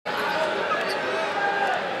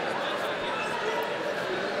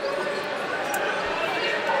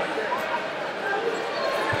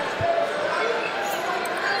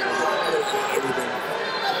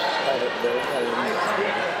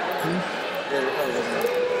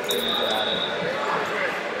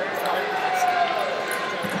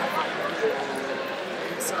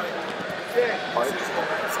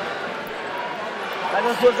Mas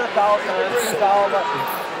as duas é calça, né? Calma,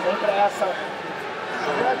 sem pressa.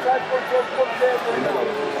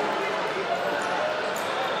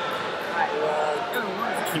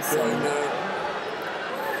 Keep going now.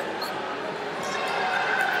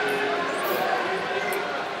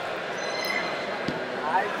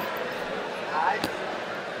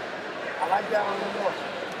 I like that one a little more.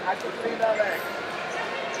 I can clean that leg.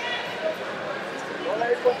 Don't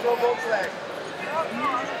let it control both legs.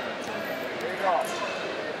 There you go.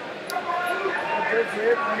 Good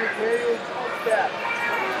grip when you carry your step.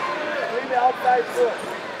 Clean the outside foot.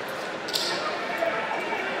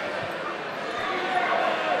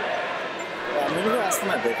 I'm going to go ask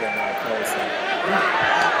my dick right now. I'm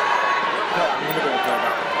going to go play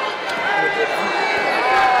that.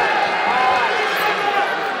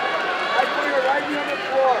 I put you right here on the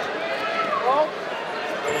floor. Oh.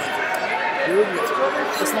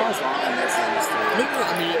 It's not as long as this is.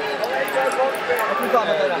 I mean,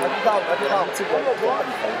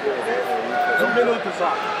 Minuto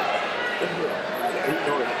só.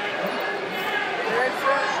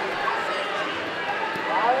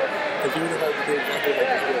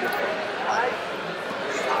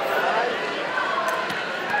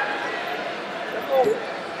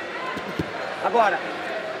 Agora.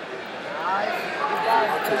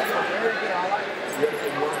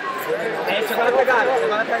 Esse agora pegaram,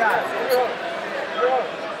 agora pegaram.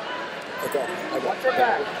 Watch your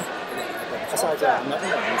back.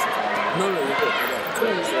 No, you're good.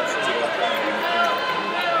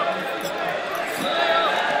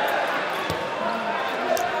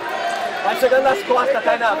 Vai chegando nas costas,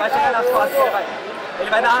 Tainan, vai chegando nas costas. Ele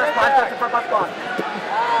vai dar as costas se for para as costas.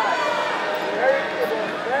 Very good.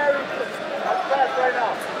 That's fast right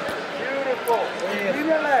now. Beautiful. Leave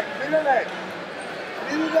your leg, leave your leg.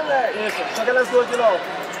 Leave the leg. Isso, chega nas duas de novo.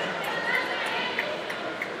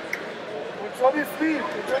 Control the speed,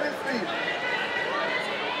 control the speed.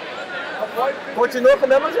 Continua com o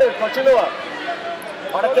mesmo jeito, continua.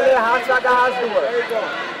 A hora que ele errar, você vai agarrar as duas.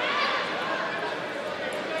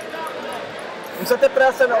 Não precisa ter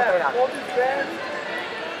pressa não, Tainan.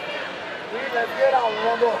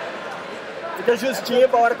 Fica justinho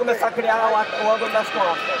pra hora começar a criar o ângulo das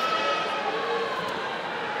costas.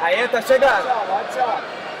 Aí, tá chegando.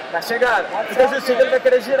 Tá chegando. Fica justinho que ele vai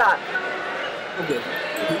querer girar.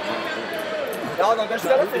 Não, não deixa o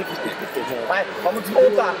cara ficar. Vai, vamos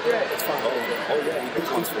desmontar.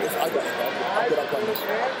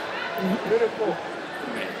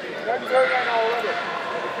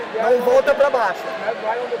 Não volta pra baixo.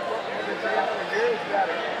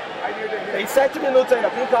 Tem 7 minutos ainda,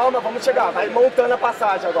 com calma, vamos chegar. Vai montando a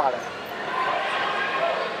passagem agora.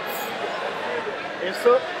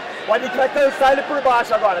 Isso. O Anick vai cansar ele por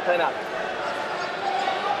baixo agora, Tainan.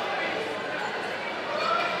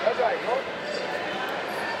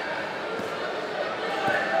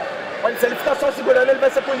 Olha, se ele ficar só segurando, ele vai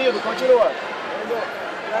ser punido. Continua.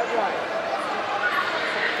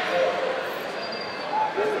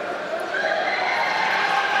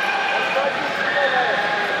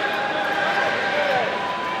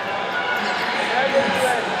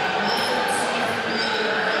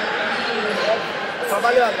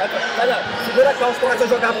 Trabalhando, vai. Segura a calça, começa a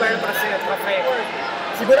jogar a perna pra frente.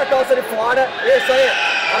 Segura a calça de fora. Isso aí.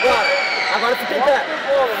 Agora fica em pé.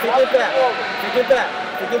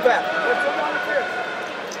 Fica em pé.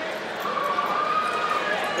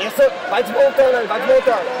 Isso, vai desmontando aí, vai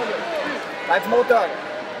desmontando.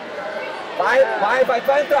 Vai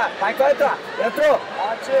entrar. Entrou.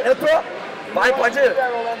 Vai, pode ir.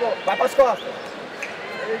 Vai pras costas.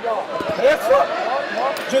 Isso.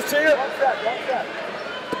 Justinho.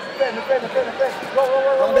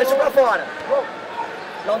 Não deixa pra fora.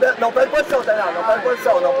 Não perde posição, Tainan. Não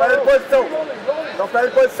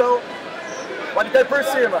perde posição. Pode cair por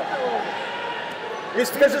cima.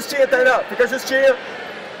 Isso, fica justinho, Tainan. Fica justinho.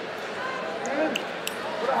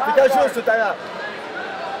 Fica justo, Tainan.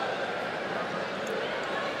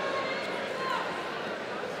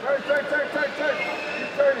 Turn.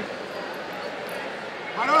 Keep turning.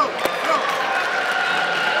 Go.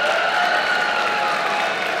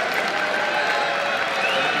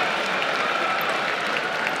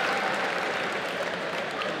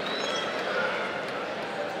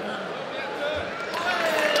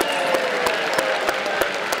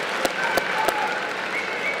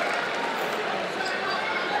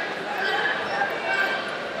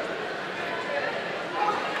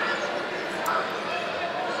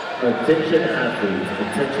 Attention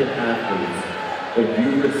athletes. If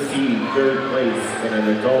you receive third place in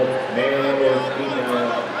an adult male or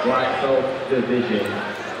female black belt division,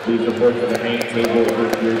 please report to the main table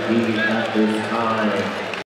with your deed at this time.